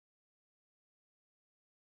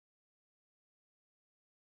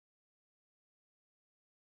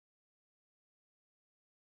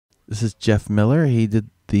This is Jeff Miller. He did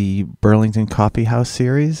the Burlington Coffee House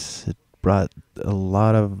series. It brought a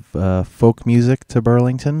lot of folk music to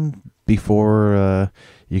Burlington before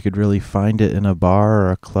you could really find it in a bar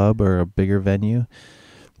or a club or a bigger venue.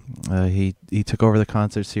 He took over the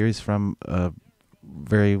concert series from a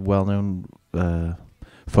very well-known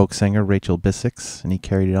folk singer, Rachel Bissix, and he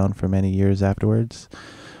carried it on for many years afterwards.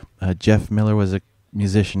 Jeff Miller was a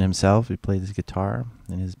musician himself. He played his guitar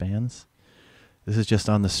in his bands. This is just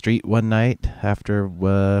on the street one night after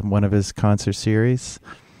one of his concert series.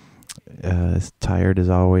 Tired as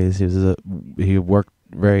always. He worked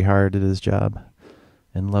very hard at his job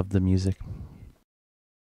and loved the music.